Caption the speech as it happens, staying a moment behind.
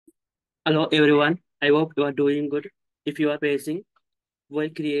Hello everyone, I hope you are doing good. If you are facing while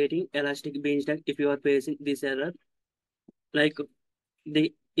creating elastic beanstalk, if you are facing this error, like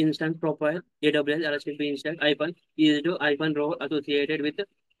the instant profile AWS elastic beanstalk icon is to icon row associated with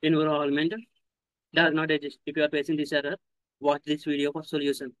environment does not exist. If you are facing this error, watch this video for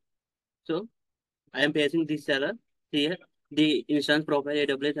solution. So I am facing this error here. The instance profile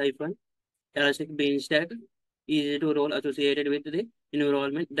AWS icon elastic beanstalk is to role associated with the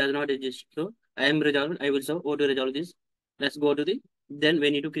environment does not exist. So I am resolved. I will show how to resolve this. Let's go to the then we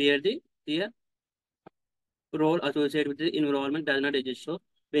need to create the here role associated with the environment does not exist. So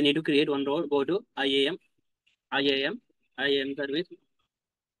we need to create one role. Go to IAM service.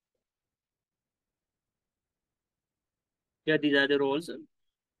 Here these are the roles.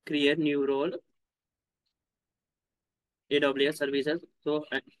 Create new role AWS services. So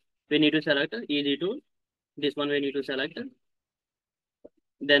we need to select easy to this one we need to select.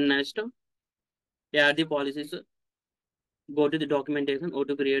 Then next add the policies. Go to the documentation or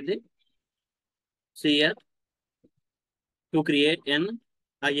to create the CR to create an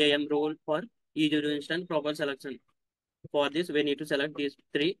IAM role for each instance proper selection. For this, we need to select these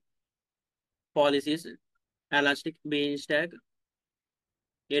three policies: Elastic Beanstalk,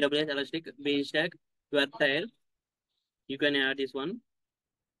 AWS Elastic Beanstalk, Vertile. You can add this one,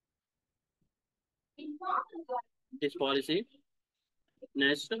 this policy.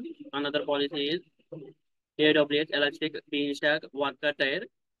 Next, another policy is AWS Elastic Beanstalk Worker Tire.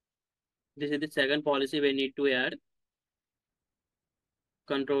 This is the second policy we need to add.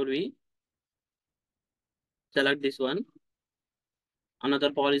 Control V. Select this one.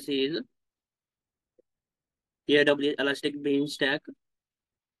 Another policy is AWS Elastic Beanstalk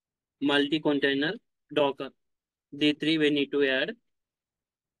Multi-Container Docker. The three we need to add.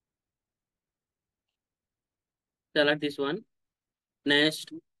 Select this one.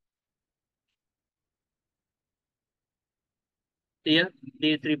 Next, here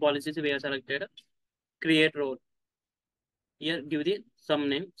these three policies we have selected. Create role. Here give the some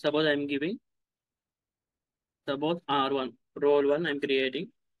name. Suppose I am giving suppose R1 role 1 I am creating.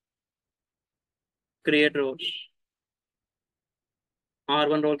 Create role.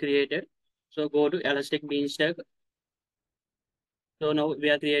 R1 role created. So go to Elastic Beanstalk. So now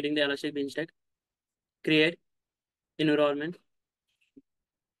we are creating the Elastic Beanstalk. Create environment.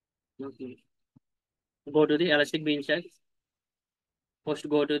 Okay. Go to the Elastic Beanstalk. First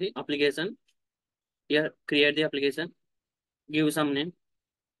go to the application. Here create the application. Give some name.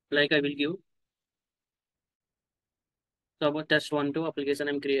 Like I will give. So about test 1 to application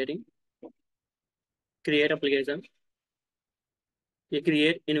I am creating. Create application. You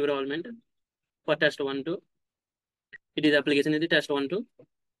create environment for test 1 to. It is application is the test 1 to.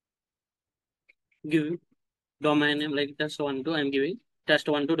 Give domain name like test 1 to I am giving. Test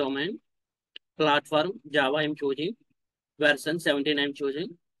 1 to domain. Platform Java I am choosing. Version 17 I am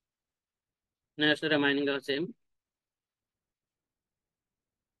choosing. Next remaining are same.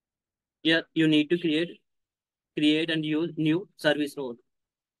 Here you need to create and use new service role.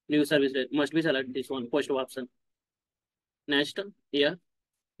 New service role must be select this one first option. Next here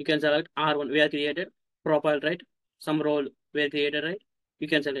you can select R1 we are created profile right. Some role were created right. You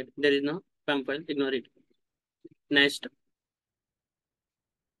can select. There is no PAM file. Ignore it. Next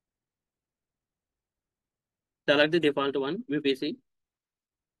select the default one VPC.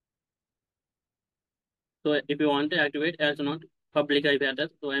 So if you want to activate as not public IP address,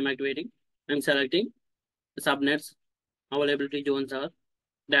 so I'm activating. I'm selecting subnets. Availability zones are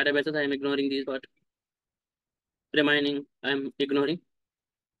databases. I'm ignoring these, but remaining I'm ignoring.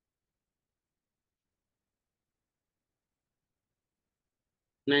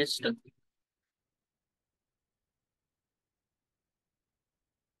 Next,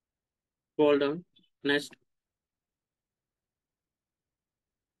 scroll down. Next,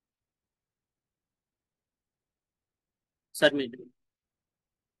 submit.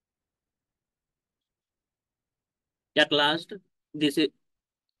 At last, this is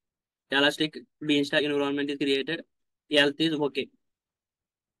elastic beanstalk environment is created. Health is okay.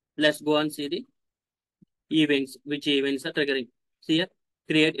 Let's go and see the events. Which events are triggering? See here,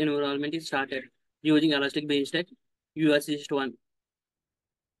 create environment is started using elastic beanstalk UAssist one.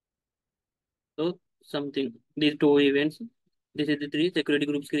 So something these two events. This is the three security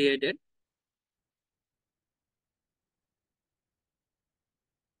groups created.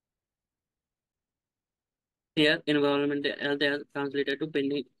 Here environment health has translated to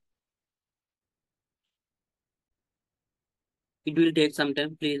pending. It will take some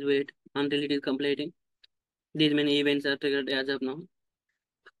time. Please wait until it is completing. These many events are triggered as of now.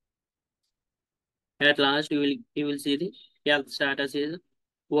 At last, you will see the health status is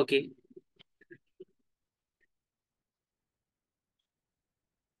okay.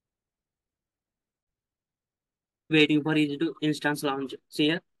 waiting for easy to instance launch. See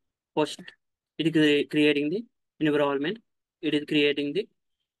here, first it is creating the environment. It is creating the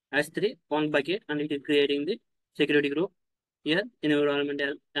S3 one bucket and it is creating the security group. Here environment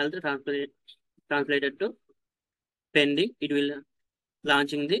health translated to pending. It will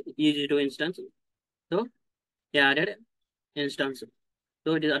launching the easy to instance. So added instance.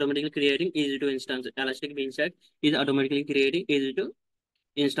 So it is automatically creating easy to instance. Elastic Beanstalk is automatically creating easy to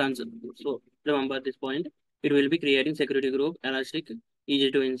instance. So remember this point. It will be creating security group Elastic easy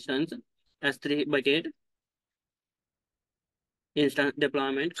to instance S3 bucket instance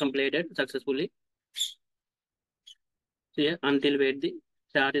deployment completed successfully. So yeah, until wait the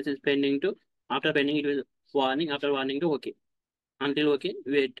status is pending to after pending it will warning after warning to okay. Until okay,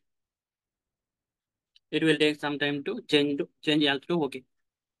 wait. It will take some time to change else to okay.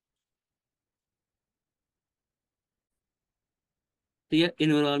 Here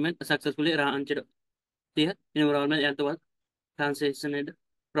environment successfully launched. Here environment health was transitioned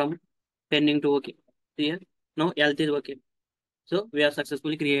from pending to okay. Here now health is okay. So we have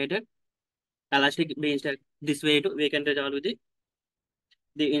successfully created Elastic Beanstalk. This way to we can resolve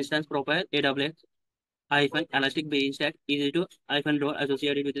the instance profile AWS hyphen Elastic Beanstalk easy to hyphen role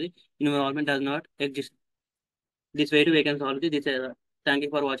associated with the environment does not exist. This way to we can solve this error. Thank you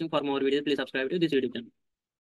for watching. For more videos, please subscribe to this YouTube channel.